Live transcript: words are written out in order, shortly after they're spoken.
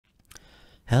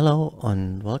Hello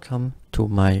and welcome to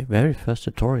my very first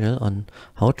tutorial on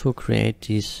how to create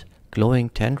these glowing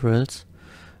tendrils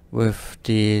with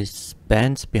these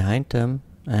bands behind them.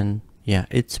 And yeah,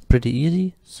 it's pretty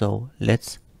easy, so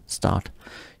let's start.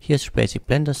 Here's your basic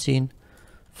Blender scene.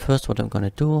 First, what I'm gonna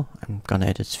do, I'm gonna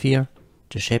add a sphere.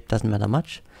 The shape doesn't matter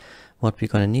much. What we're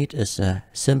gonna need is a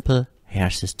simple hair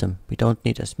system. We don't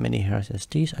need as many hairs as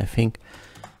these. I think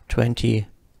 20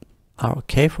 are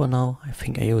okay for now. I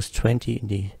think I used 20 in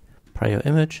the prior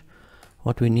image.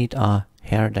 What we need are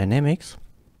hair dynamics,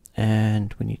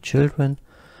 and we need children.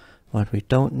 What we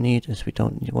don't need is we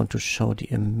don't want to show the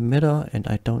emitter, and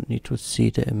I don't need to see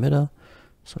the emitter,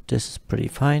 so this is pretty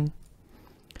fine.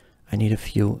 I need a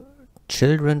few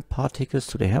children particles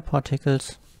to the hair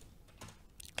particles.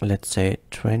 Let's say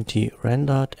 20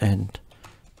 rendered and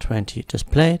 20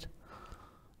 displayed,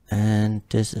 and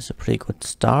this is a pretty good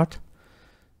start.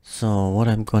 So what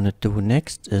I'm gonna do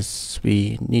next is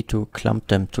we need to clump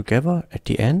them together at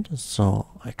the end. So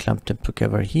I clump them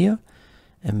together here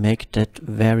and make that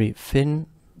very thin.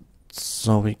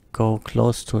 So we go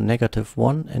close to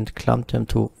 -1 and clump them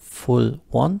to full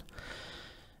 1.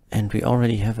 And we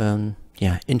already have a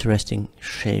interesting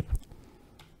shape.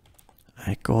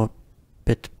 I go a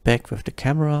bit back with the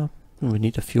camera. We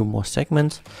need a few more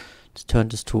segments. Let's turn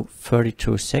this to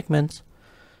 32 segments.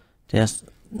 There's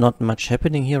not much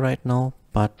happening here right now,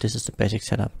 but this is the basic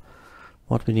setup.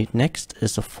 What we need next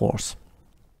is a force.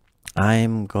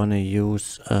 I'm gonna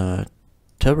use a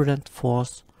turbulent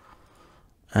force,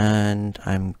 and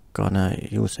I'm gonna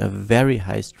use a very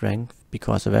high strength,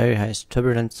 because a very high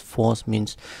turbulence force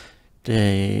means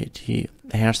the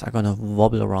hairs are gonna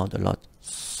wobble around a lot.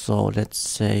 So let's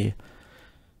say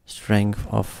strength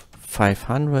of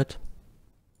 500.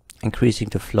 Increasing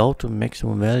the flow to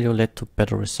maximum value led to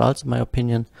better results in my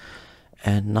opinion.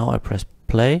 And now I press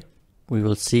play. We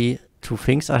will see two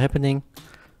things are happening.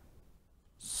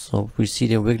 So we see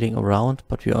them wiggling around,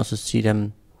 but we also see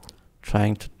them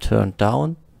trying to turn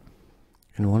down.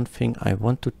 And one thing I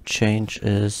want to change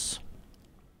is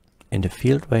in the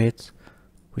field weights.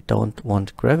 We don't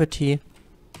want gravity.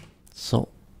 So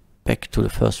back to the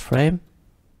first frame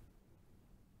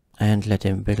and let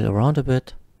them wiggle around a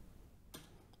bit.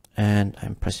 And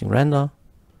I'm pressing render.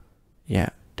 Yeah,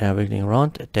 they're wiggling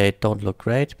around. They don't look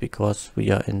great because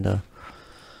we are in the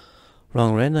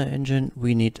wrong render engine.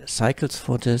 We need cycles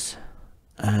for this,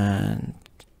 and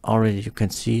already you can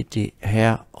see the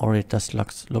hair already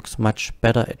looks much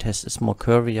better. It's more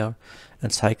curvier,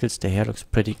 and cycles, the hair looks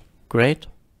pretty great,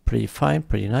 pretty fine,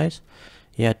 pretty nice.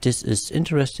 Yeah, this is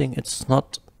interesting. It's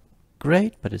not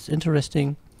great, but it's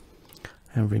interesting.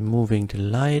 I'm removing the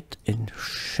light in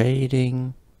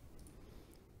shading.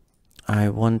 I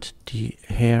want the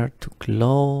hair to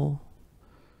glow,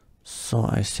 so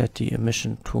I set the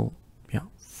emission to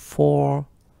 4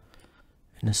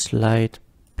 in a slight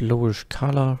bluish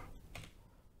color,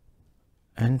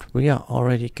 and we are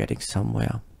already getting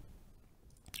somewhere.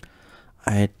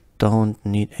 I don't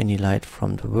need any light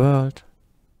from the world,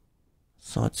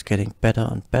 so it's getting better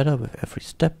and better with every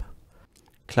step.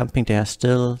 Clumping, they are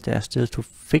still too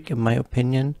thick in my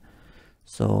opinion.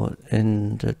 So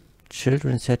in the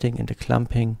children setting, in the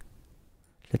clumping,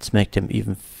 let's make them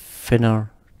even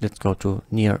thinner. Let's go to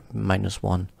near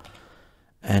 -1.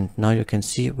 And now you can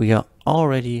see we are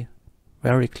already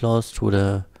very close to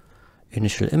the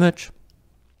initial image.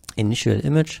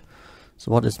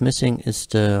 So what is missing is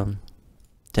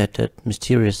that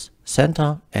mysterious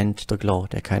center and the glow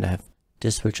they kind of have.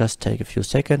 This will just take a few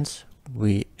seconds.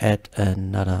 We add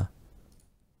another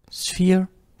sphere.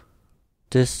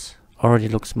 This already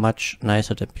looks much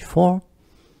nicer than before,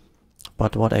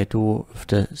 but what I do with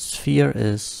the sphere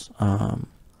is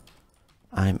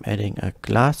I'm adding a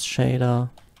glass shader,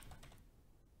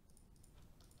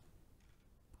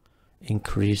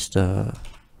 increase the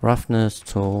roughness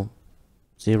to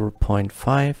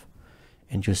 0.5,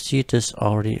 and you see this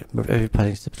already with every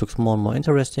passing step looks more and more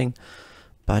interesting,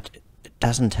 but it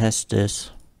doesn't have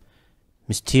this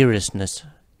mysteriousness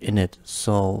in it.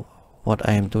 So what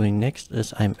I am doing next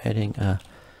is I'm adding a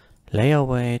layer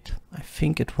weight. I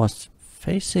think it was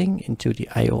facing into the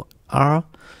IOR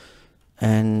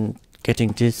and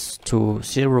getting this to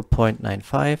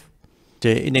 0.95.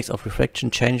 The index of refraction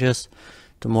changes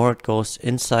the more it goes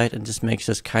inside, and this makes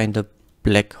this kind of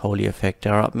black hole effect.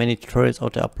 There are many tutorials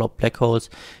out there about black holes.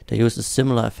 They use a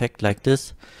similar effect like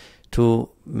this to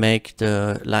make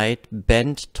the light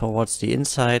bend towards the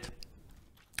inside.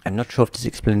 I'm not sure if this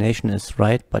explanation is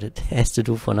right, but it has to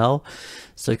do for now.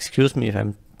 So excuse me if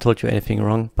I told you anything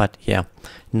wrong, but yeah.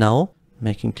 Now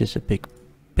making this a bit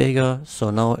bigger. So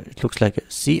now it looks like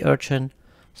a sea urchin.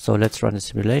 So let's run the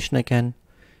simulation again.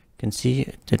 can see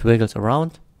it wiggles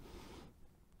around.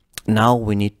 Now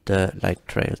we need the light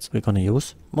trails. We're gonna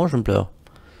use motion blur.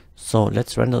 So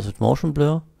let's render this with motion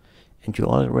blur, and you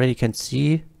already can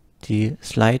see the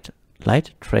slight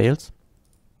light trails,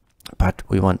 but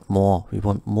we want more. We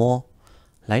want more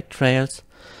light trails.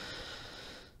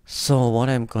 So what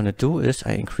I'm gonna do is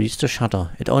I increase the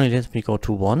shutter. It only lets me go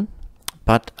to 1,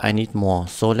 but I need more.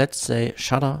 So let's say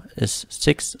shutter is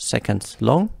 6 seconds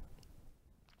long.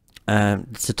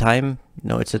 It's the time,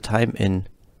 it's the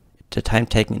time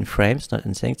taken in frames, not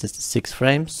in seconds. It's 6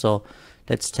 frames. So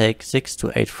let's take 6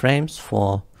 to 8 frames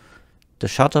for the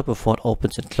shutter before it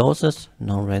opens and closes.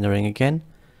 Now rendering again.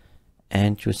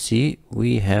 And you see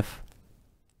we have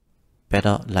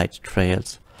better light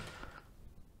trails.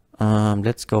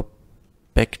 Let's go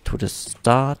back to the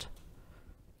start.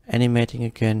 Animating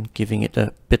again, giving it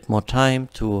a bit more time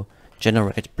to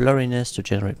generate blurriness, to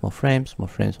generate more frames.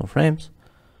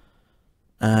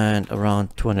 And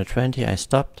around 220 I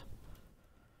stopped.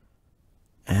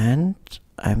 And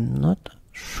I'm not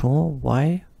sure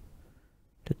why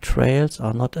the trails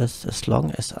are not as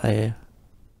long as I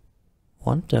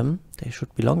want them. They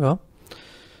should be longer.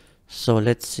 So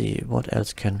let's see, what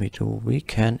else can we do? We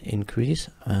can increase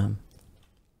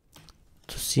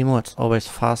to see more. It's always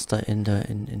faster in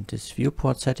this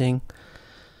viewport setting.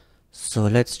 So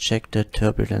let's check the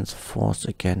turbulence force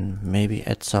again. Maybe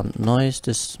add some noise.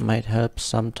 This might help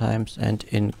sometimes, and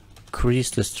increase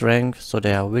the strength so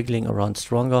they are wiggling around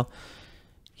stronger.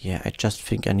 Yeah, I just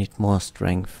think I need more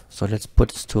strength. So let's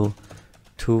put this to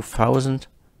 2000,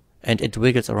 and it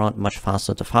wiggles around much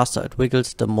faster. The faster it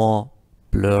wiggles, the more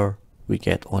blur we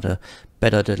get, or the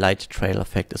better the light trail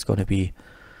effect is going to be.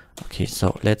 Okay,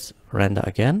 so let's render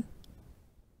again.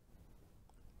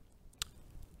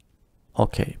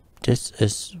 Okay, this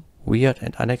is weird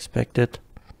and unexpected.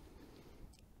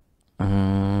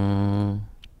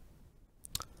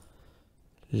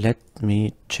 Let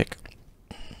me check.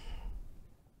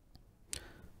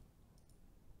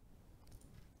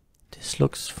 This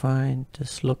looks fine.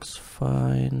 This looks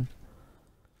fine.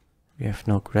 We have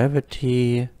no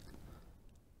gravity.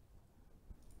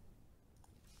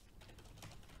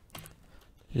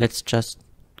 Let's just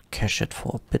cache it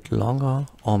for a bit longer.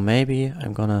 Or maybe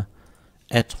I'm gonna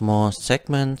add more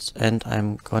segments and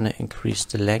I'm gonna increase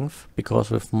the length, because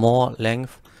with more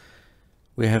length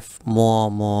we have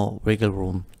more wiggle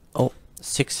room. Oh,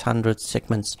 600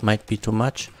 segments might be too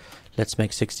much. Let's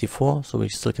make 64 so we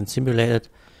still can simulate it.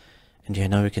 And yeah,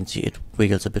 now we can see it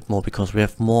wiggles a bit more because we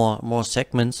have more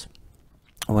segments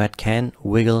where it can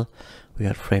wiggle. We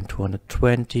had frame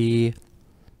 220,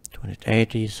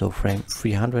 280, so frame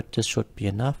 300. This should be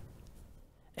enough.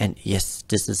 And yes,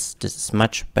 this is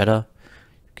much better.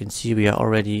 You can see we are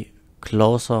already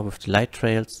closer with the light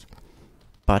trails,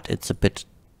 but it's a bit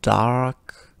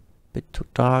dark, a bit too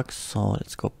dark. So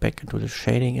let's go back into the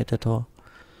shading editor.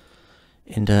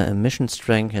 In the emission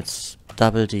strength, let's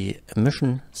double the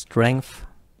emission strength.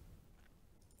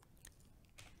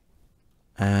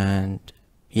 And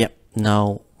yep,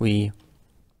 now we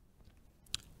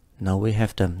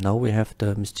have them. Now we have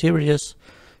the mysterious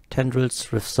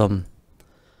tendrils with some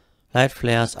light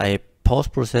flares. I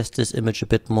post-processed this image a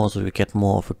bit more so we get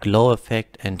more of a glow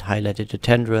effect and highlighted the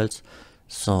tendrils.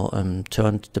 So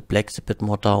turned the blacks a bit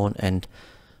more down and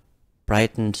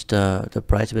brightened the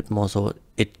brights a bit more, so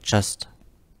it just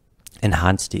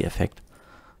enhanced the effect.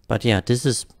 But yeah, this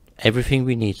is everything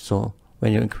we need. So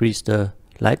when you increase the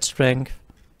light strength,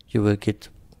 you will get,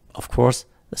 of course,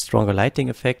 a stronger lighting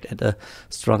effect and a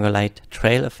stronger light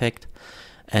trail effect.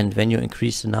 And when you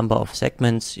increase the number of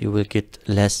segments, you will get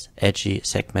less edgy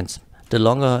segments. The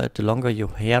longer your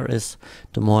hair is,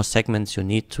 the more segments you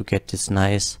need to get this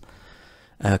nice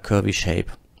curvy shape.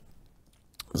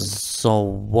 So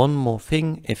one more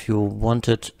thing, if you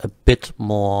wanted a bit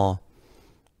more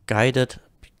guided,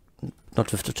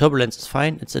 not with the turbulence is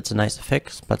fine, it's a nice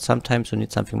effect, but sometimes you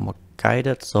need something more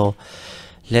guided. So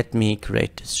let me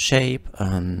create this shape,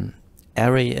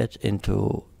 array it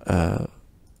into a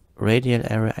radial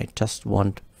array. I just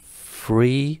want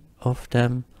 3 of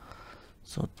them,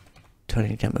 so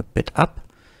turning them a bit up.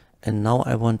 And now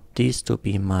I want these to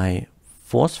be my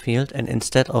force field, and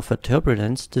instead of a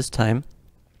turbulence this time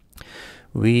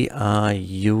we are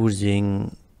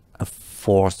using a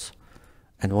force.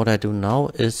 And what I do now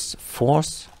is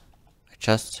force, I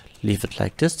just leave it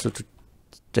like this so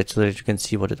that you can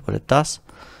see what it does.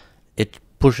 It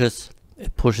pushes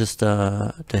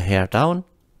the hair down,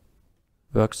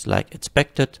 works like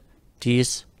expected.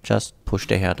 These just push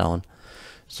the hair down.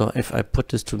 So if I put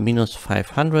this to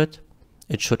 -500,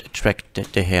 it should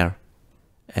attract the hair.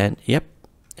 And yep,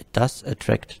 it does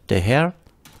attract the hair.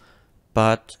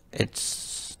 but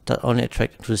it's only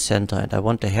attracted to the center, and I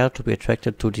want the hair to be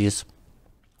attracted to these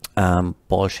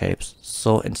ball shapes.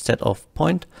 So instead of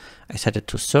point, I set it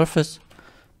to surface,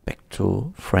 back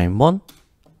to frame 1,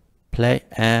 play,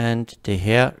 and the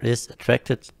hair is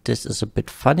attracted. This is a bit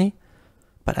funny,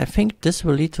 but I think this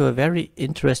will lead to a very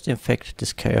interesting effect,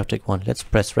 this chaotic one. Let's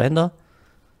press render.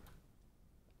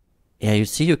 Yeah, you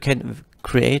see you can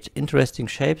create interesting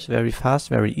shapes very fast,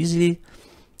 very easily.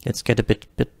 Let's get a bit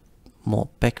more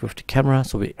back with the camera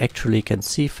so we actually can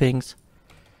see things.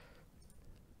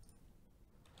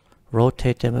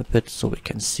 Rotate them a bit so we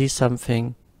can see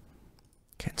something.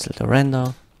 Cancel the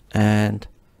render, and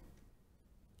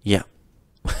yeah,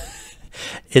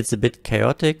 it's a bit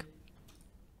chaotic.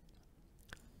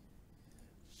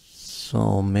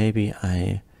 So maybe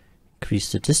I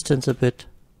increase the distance a bit,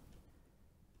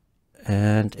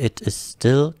 and it is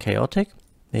still chaotic.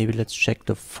 Maybe let's check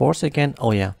the force again.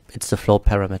 Oh yeah, it's the flow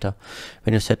parameter.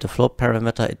 When you set the flow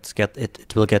parameter,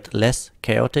 it will get less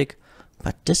chaotic.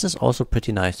 But this is also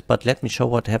pretty nice. But let me show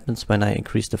what happens when I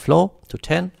increase the flow to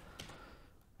 10.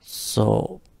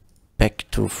 So back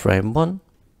to frame 1,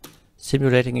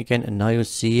 simulating again, and now you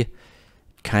see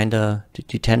the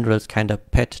tendrils kinda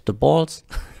pet the balls.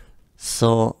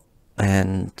 So,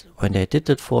 and when they did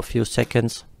it for a few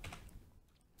seconds,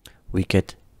 we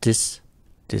get this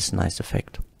nice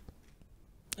effect.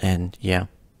 And yeah,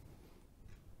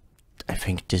 I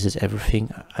think this is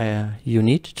everything you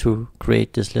need to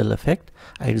create this little effect.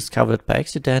 I discovered it by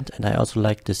accident, and I also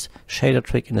like this shader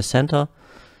trick in the center.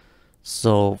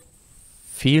 So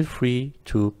feel free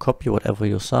to copy whatever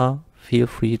you saw. Feel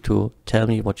free to tell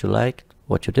me what you liked,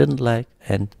 what you didn't like,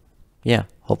 and yeah,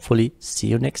 hopefully see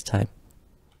you next time.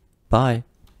 Bye.